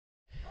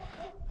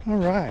All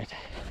right,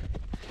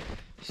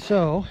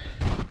 so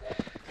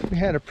we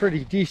had a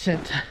pretty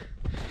decent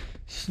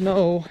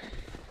snow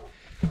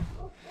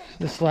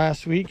this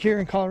last week here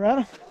in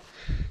Colorado.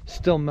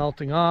 Still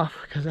melting off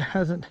because it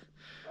hasn't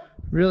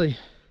really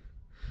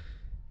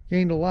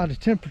gained a lot of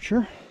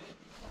temperature.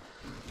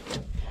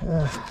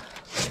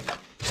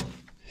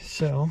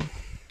 So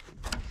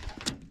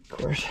of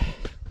course,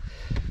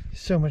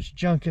 so much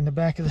junk in the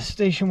back of the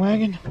station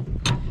wagon.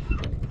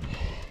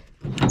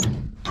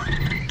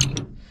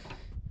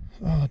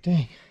 Oh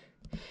dang,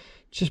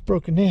 just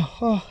broke a nail.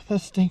 Oh, that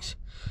stinks.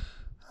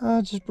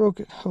 I just broke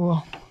it. Oh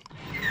well,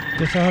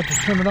 guess I'll have to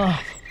trim it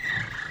off.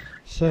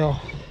 So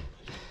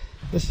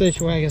this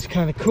station wagon is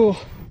kind of cool.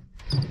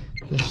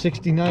 The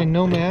 69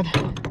 Nomad.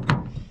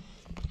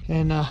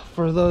 And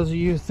for those of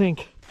you who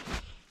think,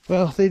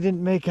 well, they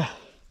didn't make a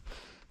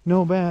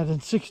Nomad in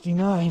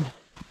 69,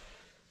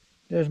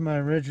 there's my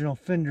original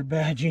fender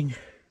badging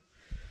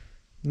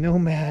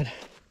Nomad.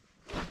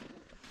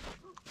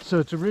 So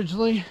it's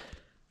originally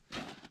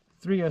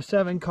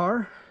 307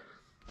 car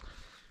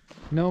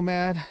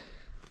Nomad.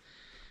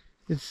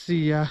 It's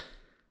the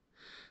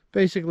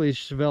basically a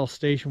Chevelle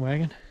station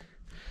wagon.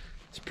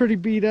 It's pretty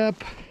beat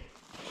up.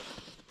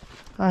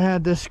 I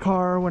had this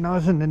car when I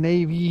was in the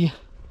Navy.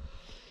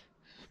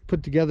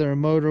 Put together a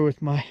motor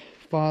with my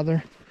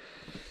father.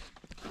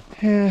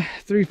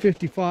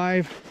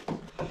 355.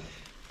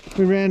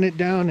 We ran it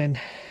down in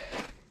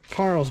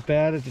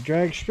Carlsbad at the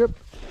drag strip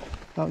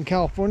out in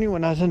California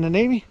when I was in the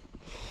Navy.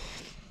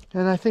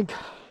 And I think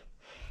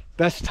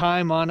best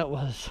time on it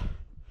was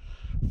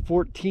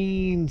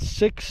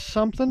 14.6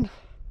 something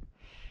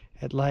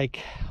at like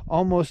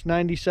almost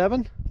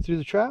 97 through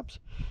the traps,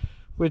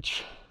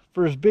 which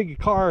for as big a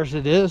car as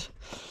it is,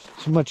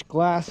 so much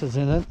glass is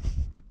in it,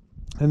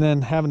 and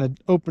then having an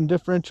open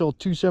differential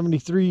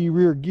 273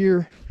 rear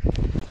gear,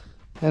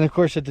 and of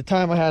course at the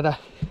time I had a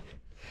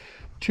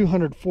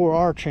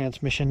 204R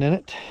transmission in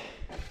it.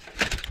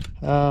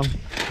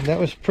 That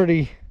was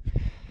pretty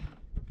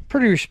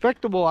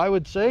respectable, I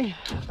would say.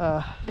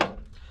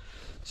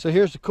 So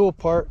here's the cool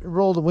part.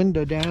 Roll the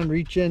window down,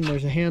 reach in,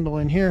 there's a handle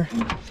in here,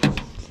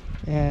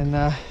 and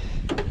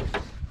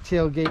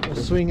tailgate will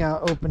swing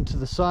out open to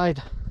the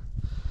side.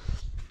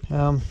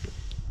 I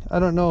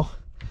don't know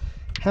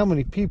how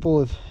many people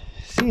have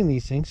seen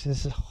these things.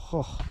 This is a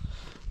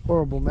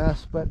horrible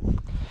mess, but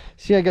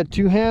see, I got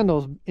two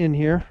handles in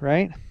here,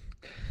 right?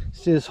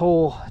 See, this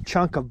whole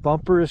chunk of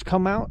bumper has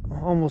come out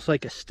almost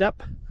like a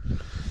step.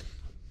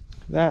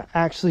 That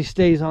actually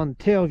stays on the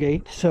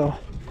tailgate. So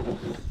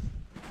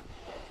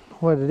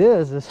what it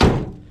is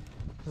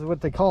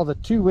what they call the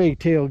two-way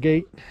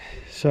tailgate.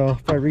 So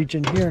if I reach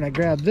in here and I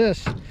grab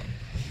this,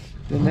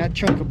 then that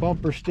chunk of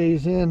bumper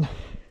stays in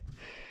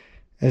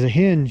as a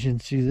hinge,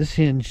 and see, this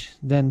hinge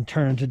then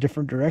turns a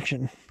different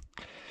direction.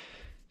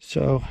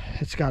 So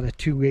it's got a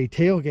two-way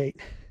tailgate.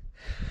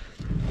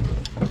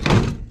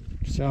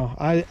 So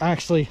I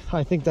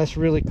think that's a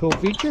really cool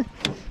feature.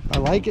 I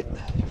like it.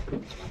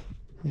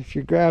 If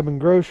you're grabbing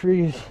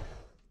groceries,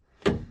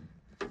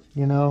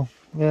 you know,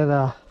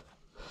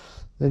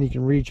 then you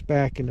can reach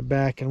back in the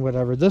back and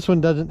whatever. This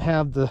one doesn't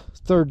have the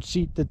third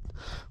seat that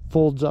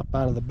folds up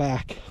out of the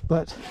back,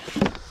 but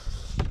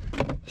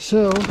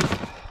so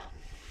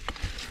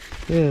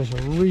there's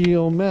a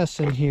real mess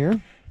in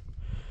here.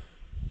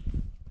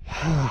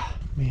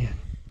 Man.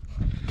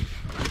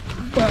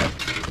 But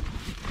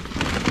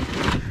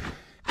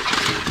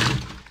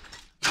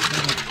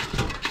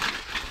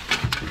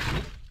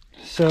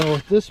so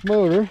this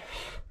motor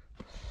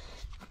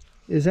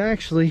is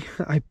actually,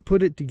 I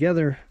put it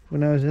together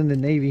when I was in the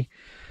Navy.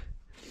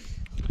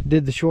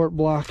 Did the short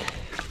block,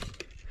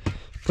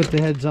 put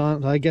the heads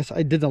on. I guess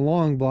I did the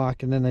long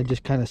block, and then I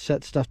just kind of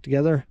set stuff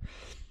together.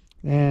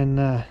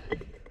 And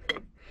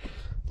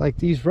like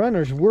these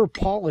runners were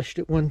polished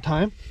at one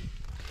time,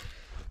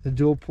 the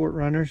dual port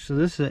runners. So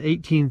this is an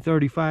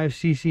 1835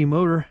 cc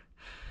motor,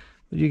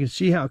 but you can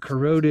see how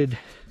corroded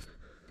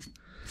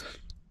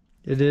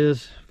it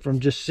is from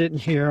just sitting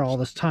here all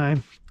this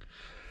time.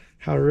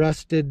 How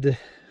rusted the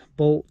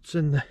bolts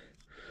and the,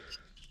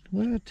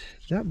 what?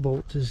 That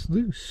bolt is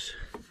loose.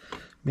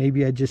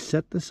 Maybe I just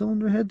set the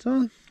cylinder heads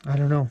on? I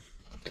don't know.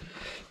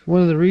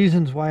 One of the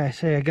reasons why I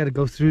say I got to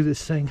go through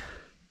this thing.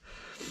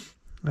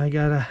 I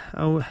got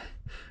a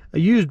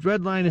used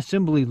Redline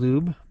assembly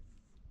lube,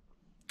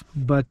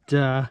 but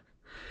I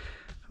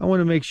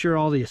want to make sure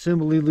all the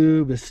assembly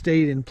lube has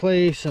stayed in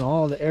place and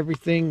all the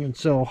everything, and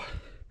so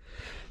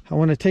I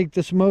want to take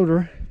this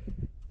motor,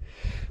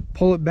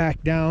 pull it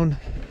back down,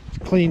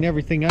 clean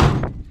everything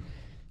up,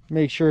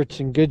 make sure it's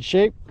in good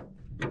shape,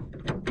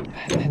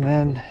 and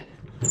then,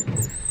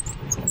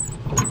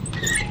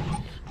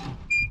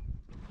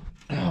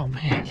 oh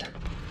man.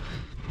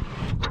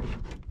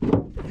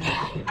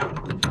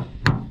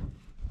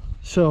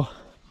 So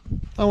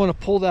I want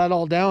to pull that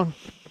all down,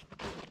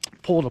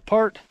 pull it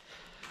apart,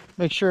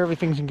 make sure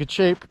everything's in good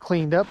shape,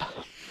 cleaned up,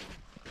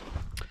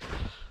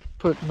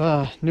 put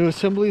new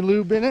assembly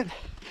lube in it,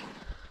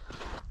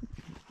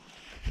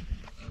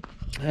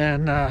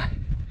 and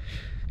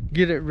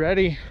get it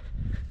ready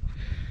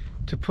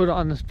to put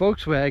on this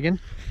Volkswagen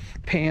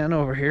pan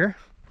over here,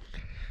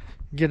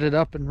 get it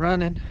up and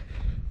running.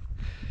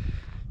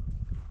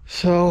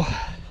 So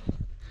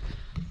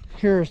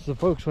here's the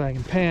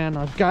Volkswagen pan.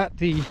 I've got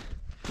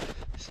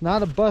it's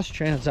not a bus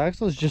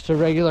transaxle, it's just a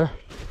regular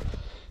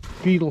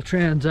Beetle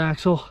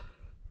transaxle.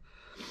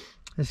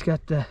 It's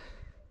got the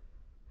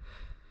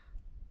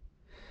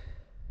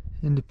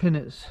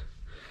independent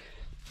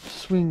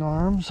swing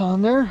arms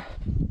on there.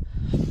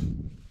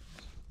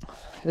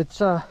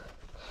 It's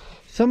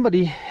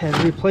somebody had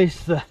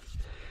replaced the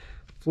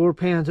floor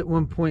pans at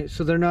one point,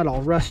 so they're not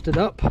all rusted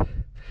up,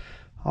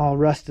 all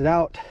rusted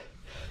out.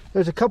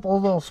 There's a couple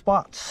of little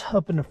spots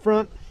up in the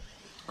front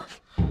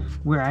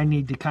where I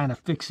need to kind of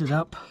fix it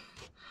up.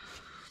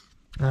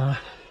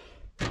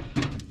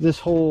 This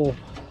whole,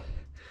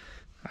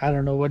 I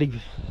don't know what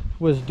he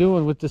was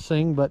doing with this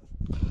thing, but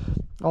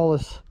all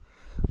this,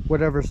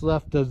 whatever's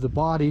left of the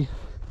body,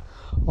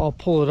 I'll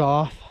pull it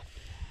off.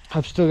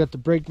 I've still got the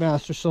brake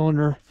master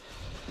cylinder.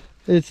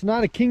 It's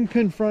not a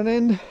kingpin front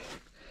end,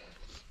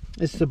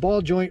 it's the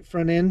ball joint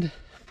front end,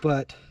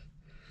 but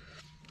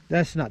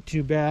that's not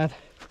too bad.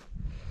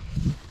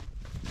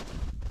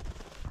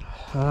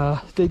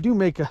 They do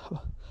make a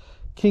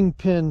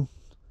kingpin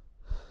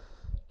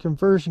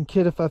conversion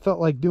kit if I felt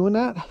like doing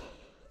that,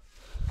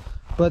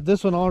 but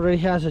this one already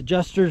has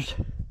adjusters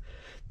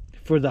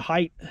for the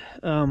height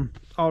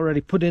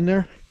already put in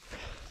there,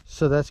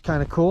 so that's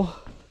kind of cool.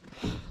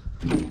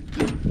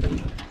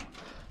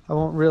 I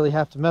won't really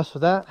have to mess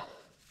with that.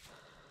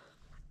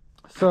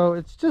 So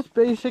it's just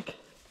basic.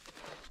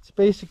 It's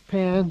basic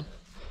pan,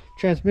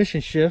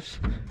 transmission shifts.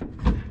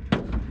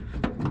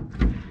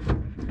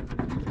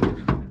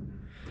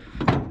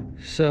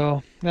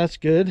 So that's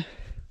good.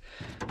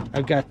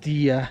 I've got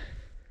the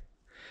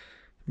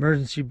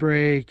emergency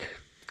brake.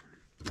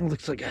 It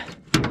looks like a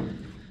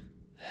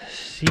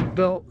seat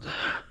belt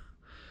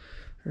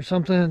or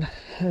something.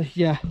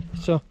 Yeah,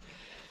 so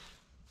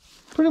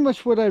pretty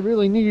much what I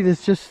really need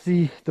is just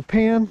the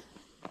pan.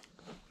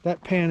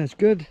 That pan is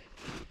good.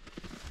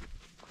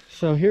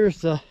 So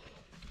here's the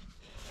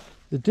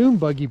dune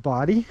buggy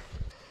body.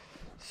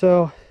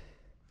 So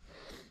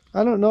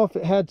I don't know if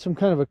it had some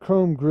kind of a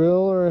chrome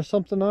grille or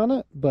something on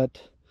it,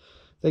 but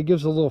that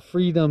gives a little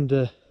freedom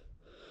to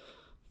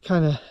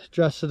kind of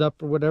dress it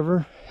up or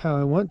whatever how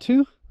I want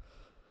to.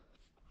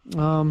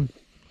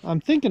 I'm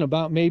thinking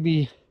about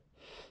maybe,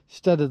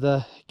 instead of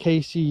the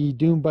Casey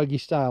dune buggy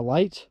style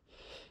lights,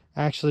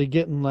 actually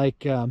getting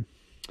like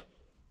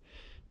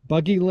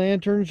buggy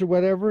lanterns or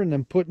whatever, and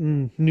then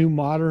putting new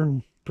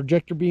modern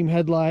projector beam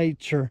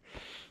headlights or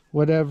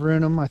whatever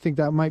in them. I think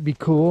that might be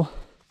cool.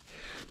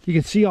 You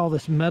can see all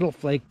this metal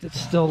flake that's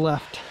still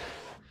left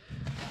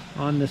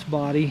on this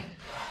body.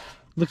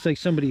 Looks like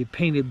somebody had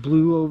painted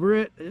blue over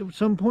it at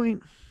some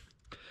point.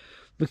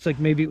 Looks like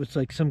maybe it was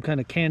like some kind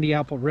of candy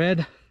apple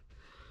red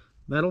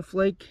metal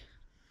flake.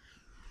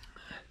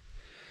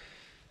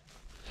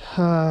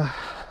 It's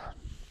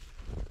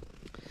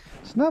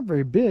not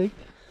very big.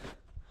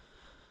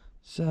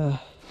 So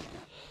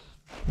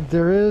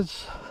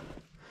there's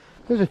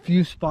a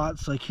few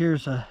spots, like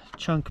here's a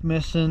chunk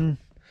missing,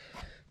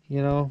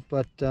 you know,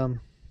 but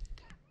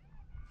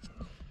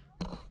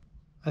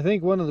I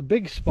think one of the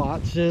big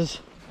spots is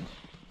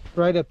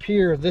right up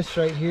here. This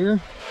right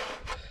here,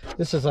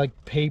 this is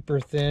like paper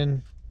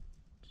thin.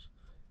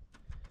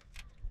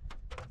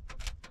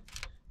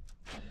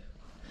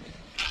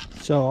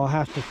 So I'll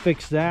have to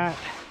fix that.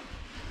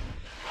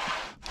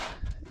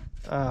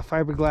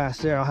 Fiberglass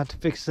there, I'll have to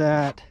fix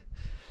that.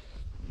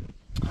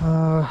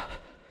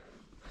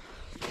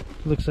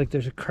 Looks like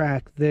there's a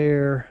crack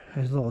there.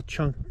 There's a little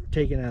chunk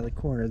taken out of the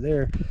corner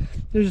there.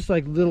 There's just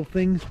like little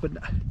things, but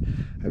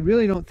I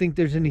really don't think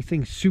there's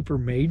anything super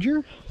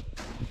major.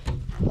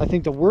 I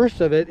think the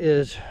worst of it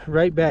is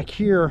right back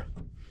here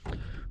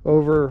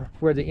over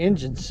where the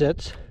engine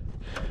sits,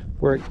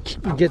 where it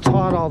gets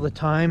hot all the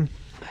time.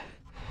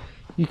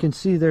 You can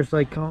see there's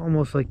like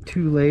almost like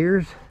 2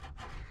 layers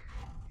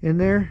in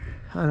there.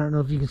 I don't know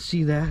if you can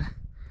see that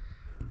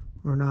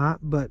or not,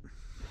 but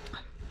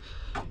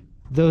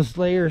those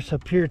layers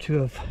appear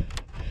to have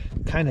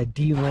kind of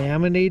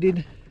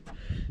delaminated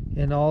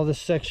in all this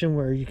section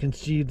where you can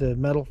see the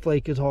metal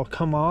flake is all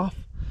come off.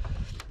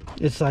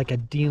 It's like a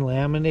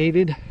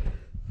delaminated.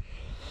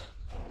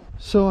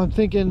 So I'm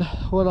thinking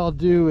what I'll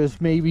do is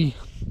maybe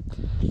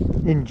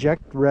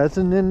inject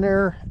resin in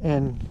there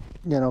and,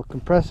 you know,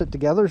 compress it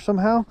together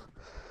somehow.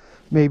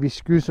 Maybe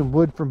screw some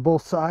wood from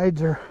both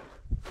sides or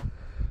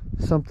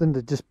something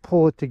to just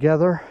pull it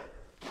together.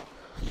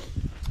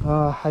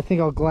 I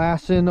think I'll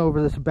glass in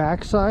over this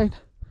back side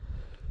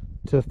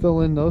to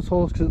fill in those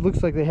holes, because it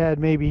looks like they had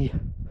maybe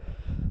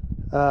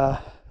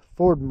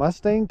Ford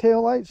Mustang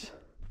taillights,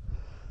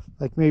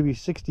 like maybe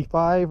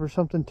 65 or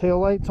something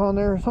taillights on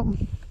there or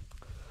something.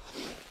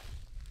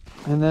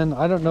 And then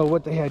I don't know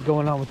what they had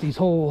going on with these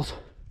holes,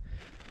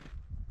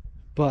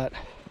 but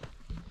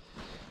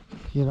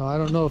you know, I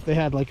don't know if they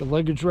had like a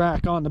luggage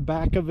rack on the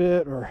back of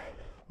it or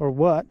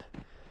what,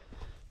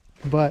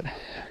 but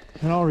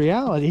in all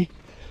reality,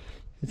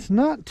 it's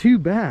not too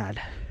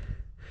bad.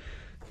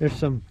 There's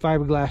some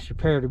fiberglass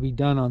repair to be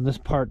done on this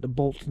part that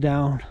bolts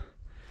down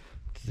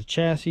to the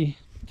chassis,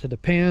 to the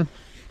pan.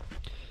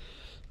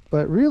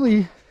 But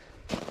really,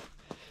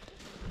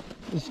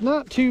 it's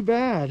not too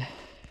bad.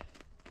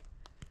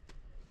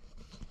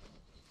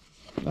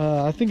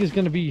 I think it's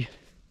going to be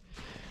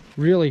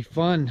really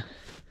fun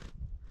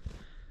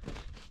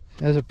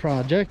as a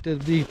project.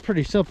 It'd be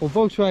pretty simple.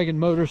 Volkswagen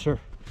motors are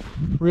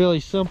really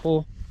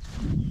simple.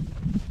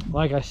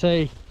 Like I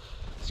say,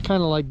 it's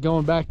kind of like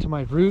going back to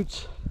my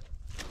roots.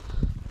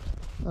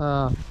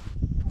 I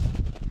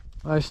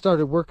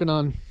started working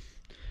on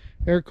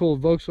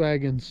air-cooled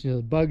Volkswagens, you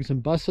know, bugs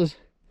and buses,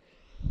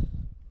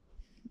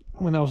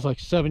 when I was like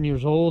 7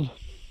 years old.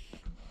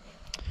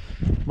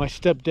 My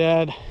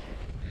stepdad,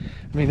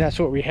 I mean, that's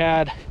what we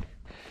had,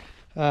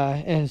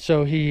 and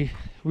so we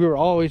were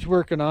always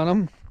working on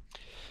them.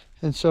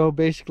 And so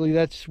basically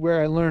that's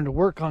where I learned to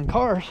work on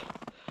cars,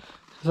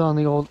 is on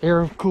the old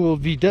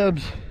air-cooled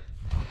VWs.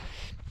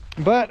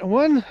 But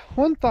one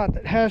thought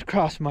that has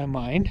crossed my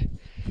mind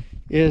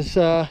is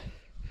I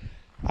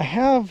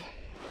have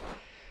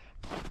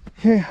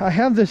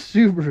this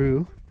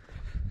Subaru.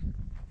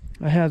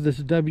 I have this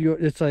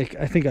it's like,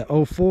 I think,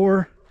 a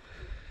 04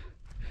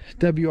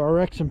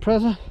 WRX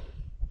Impreza.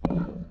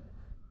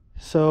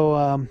 So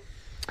I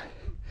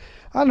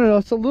don't know,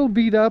 it's a little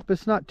beat up.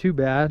 It's not too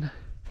bad.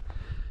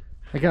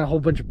 I got a whole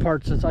bunch of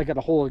parts, since I got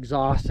a whole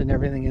exhaust and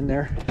everything in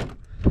there.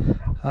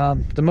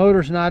 The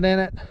motor's not in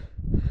it.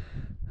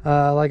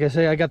 Like I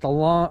say, I got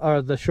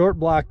the short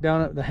block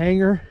down at the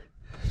hangar.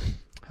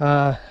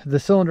 The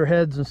cylinder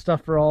heads and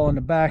stuff are all in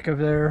the back of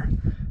there.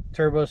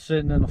 Turbo's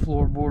sitting in the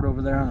floorboard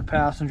over there on the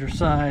passenger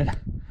side.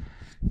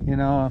 You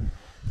know,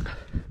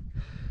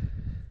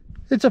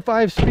 it's a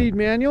 5-speed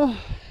manual,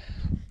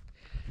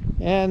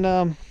 and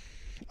I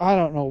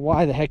don't know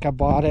why the heck I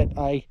bought it.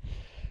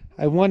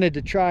 I wanted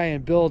to try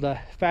and build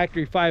a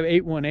factory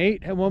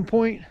 5818 at one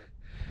point,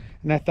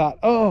 and I thought,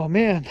 oh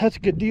man, that's a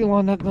good deal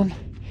on that one.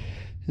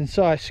 And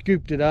so I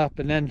scooped it up,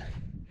 and then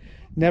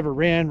never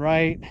ran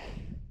right,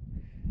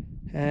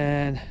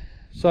 and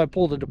so I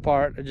pulled it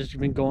apart. I just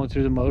been going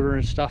through the motor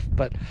and stuff,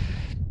 but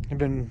I've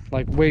been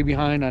like way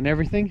behind on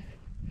everything.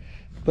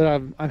 But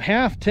I'm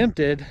half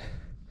tempted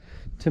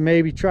to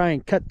maybe try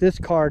and cut this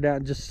car down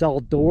and just sell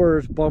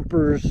doors,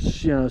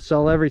 bumpers, you know,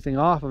 sell everything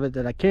off of it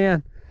that I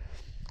can.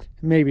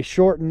 Maybe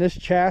shorten this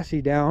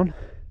chassis down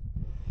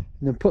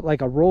and then put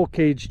like a roll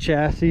cage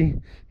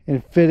chassis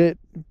and fit it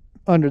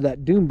under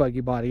that dune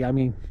buggy body. I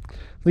mean,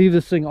 leave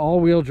this thing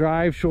all-wheel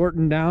drive,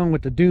 shortened down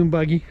with the dune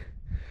buggy.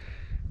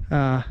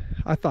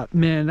 I thought,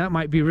 man, that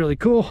might be really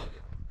cool.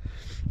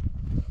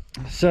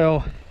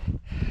 So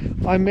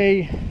I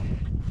may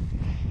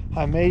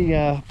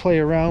play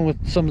around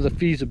with some of the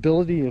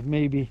feasibility of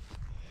maybe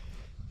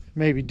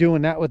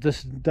doing that with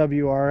this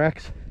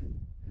WRX,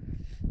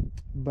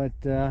 but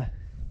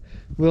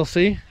we'll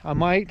see. I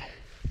might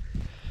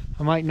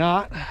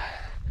not,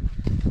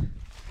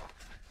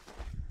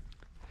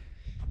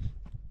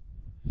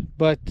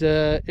 but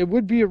it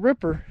would be a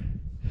ripper.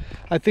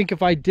 I think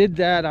if I did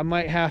that, I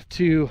might have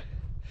to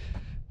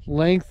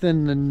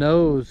lengthen the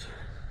nose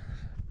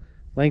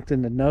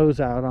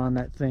out on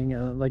that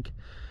thing. Like,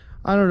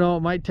 I don't know,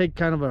 it might take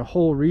kind of a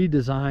whole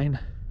redesign.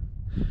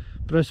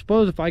 But I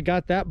suppose if I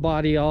got that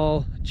body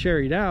all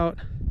cherried out,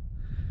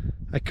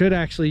 I could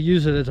actually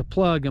use it as a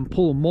plug and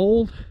pull a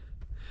mold,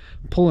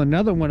 pull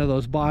another one of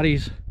those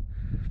bodies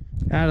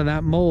out of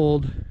that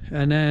mold,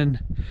 and then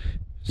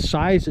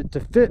size it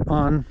to fit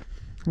on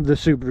the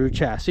Subaru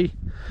chassis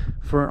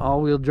for an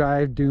all-wheel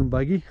drive dune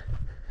buggy.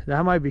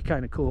 That might be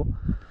kind of cool.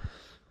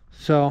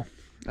 So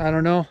I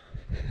don't know.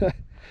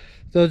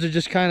 Those are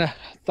just kind of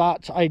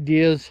thoughts,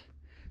 ideas,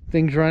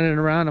 things running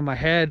around in my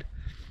head.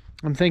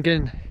 I'm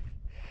thinking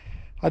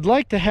I'd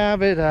like to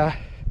have it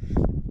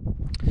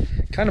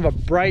kind of a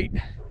bright,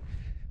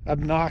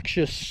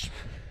 obnoxious,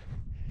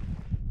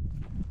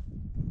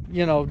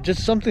 you know,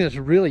 just something that's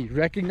really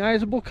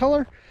recognizable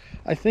color.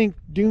 I think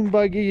dune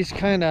buggies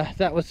kind of,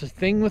 that was the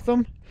thing with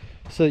them,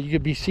 so you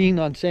could be seen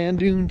on sand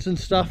dunes and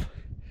stuff.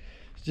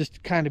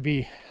 Just kind of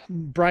be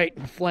bright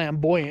and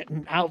flamboyant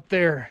and out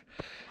there,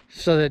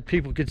 so that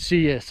people could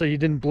see you, so you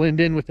didn't blend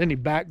in with any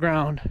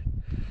background.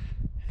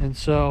 And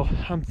so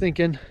I'm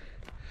thinking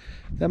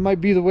that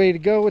might be the way to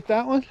go with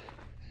that one.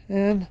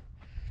 And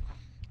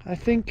I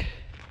think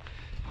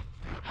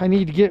I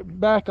need to get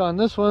back on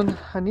this one.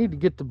 I need to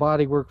get the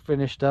body work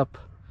finished up.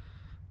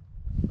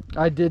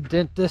 I did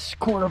dent this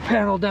quarter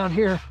panel down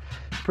here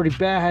pretty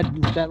bad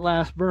with that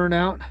last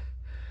burnout.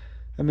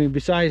 I mean,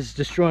 besides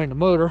destroying the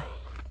motor,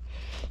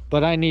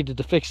 but I needed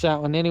to fix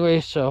that one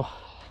anyway, so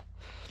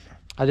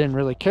I didn't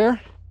really care.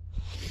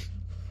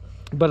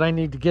 But I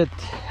need to get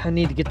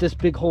this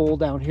big hole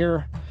down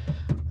here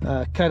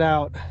cut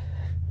out,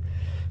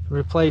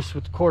 replaced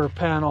with the quarter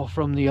panel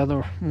from the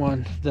other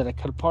one that I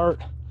cut apart.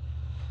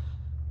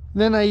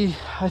 Then I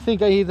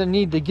think I either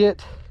need to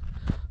get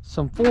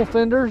some full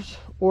fenders,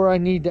 or I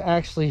need to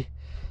actually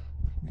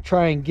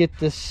try and get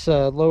this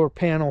lower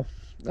panel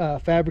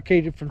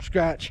fabricated from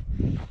scratch.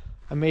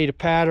 I made a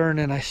pattern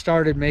and I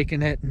started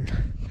making it,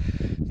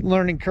 and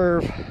learning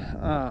curve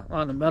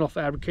on the metal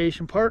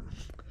fabrication part.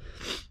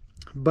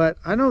 But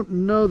I don't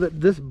know that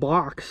this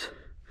box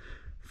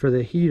for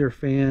the heater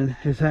fan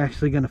is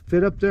actually going to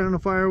fit up there on the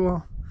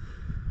firewall.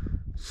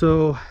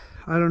 So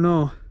I don't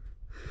know,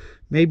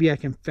 maybe I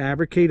can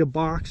fabricate a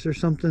box or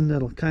something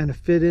that'll kind of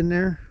fit in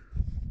there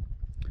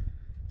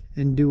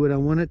and do what I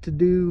want it to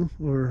do,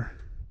 or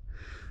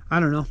I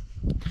don't know,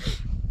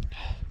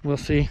 we'll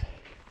see.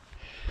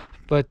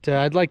 But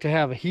I'd like to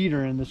have a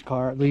heater in this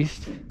car at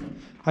least.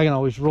 I can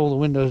always roll the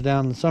windows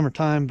down in the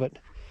summertime, but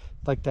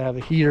I'd like to have a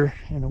heater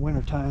in the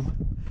wintertime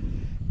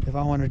if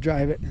I want to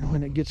drive it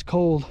when it gets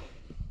cold.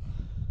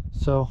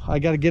 So I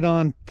got to get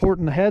on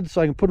porting the heads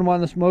so I can put them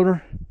on this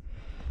motor.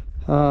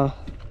 And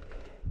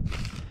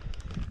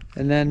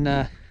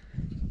then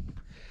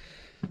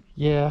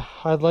yeah,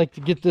 I'd like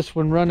to get this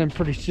one running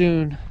pretty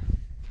soon,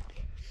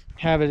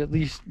 have it at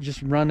least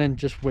just running,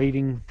 just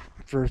waiting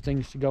for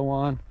things to go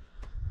on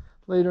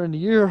later in the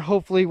year.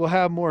 Hopefully we'll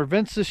have more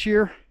events this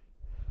year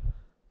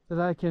that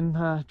I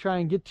can try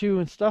and get to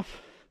and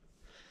stuff.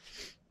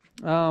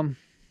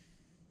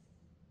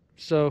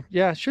 So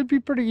yeah, it should be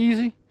pretty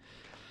easy.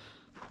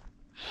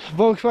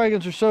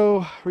 Volkswagens are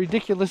so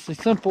ridiculously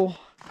simple.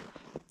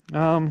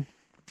 It'll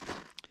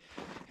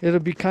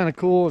be kind of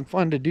cool and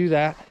fun to do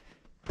that.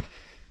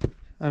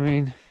 I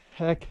mean,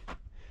 heck,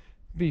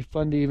 it'd be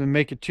fun to even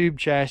make a tube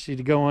chassis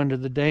to go under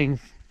the dang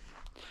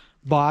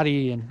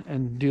body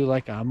and do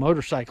like a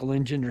motorcycle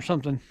engine or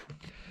something,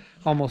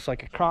 almost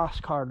like a cross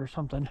cart or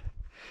something.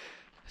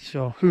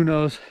 So who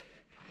knows?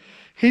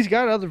 He's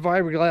got other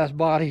fiberglass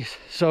bodies,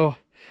 so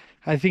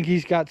I think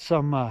he's got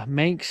some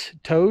Manx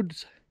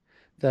Toads,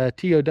 the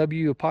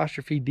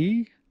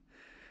TOW''D,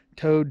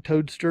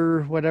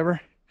 Toadster, whatever.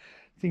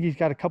 I think he's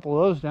got a couple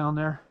of those down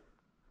there.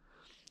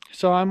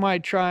 So I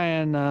might try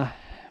and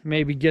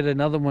maybe get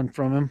another one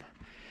from him,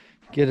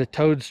 get a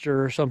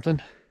Toadster or something,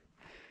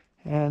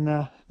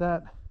 and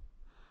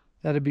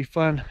that'd be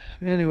fun.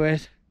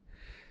 Anyways,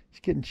 it's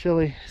getting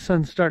chilly,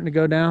 sun's starting to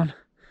go down,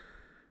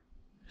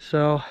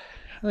 so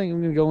I think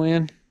I'm gonna go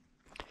in,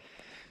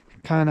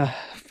 kind of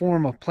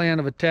form a plan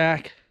of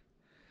attack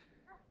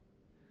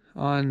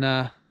on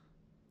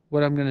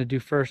what I'm gonna do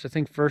first. I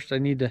think first I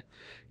need to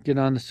get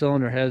on the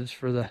cylinder heads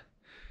for the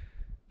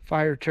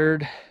fire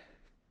turd,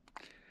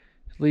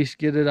 at least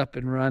get it up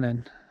and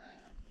running.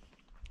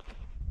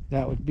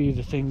 That would be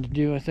the thing to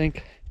do, I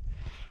think.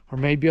 Or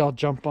maybe I'll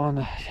jump on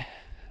the,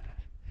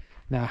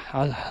 nah,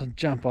 I'll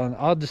jump on,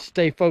 I'll just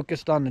stay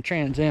focused on the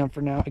Trans Am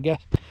for now, I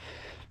guess.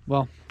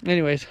 Well,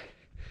 anyways,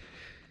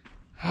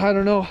 I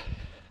don't know,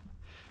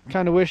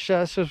 kind of wish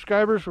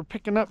subscribers were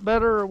picking up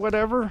better or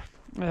whatever.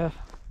 If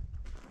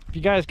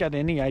you guys got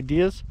any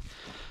ideas,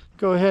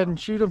 go ahead and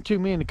shoot them to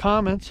me in the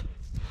comments.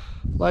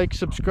 Like,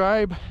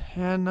 subscribe,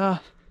 and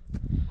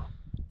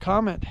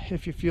comment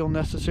if you feel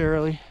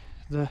necessarily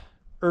the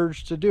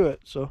urge to do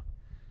it. So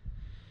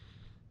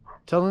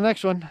till the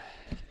next one.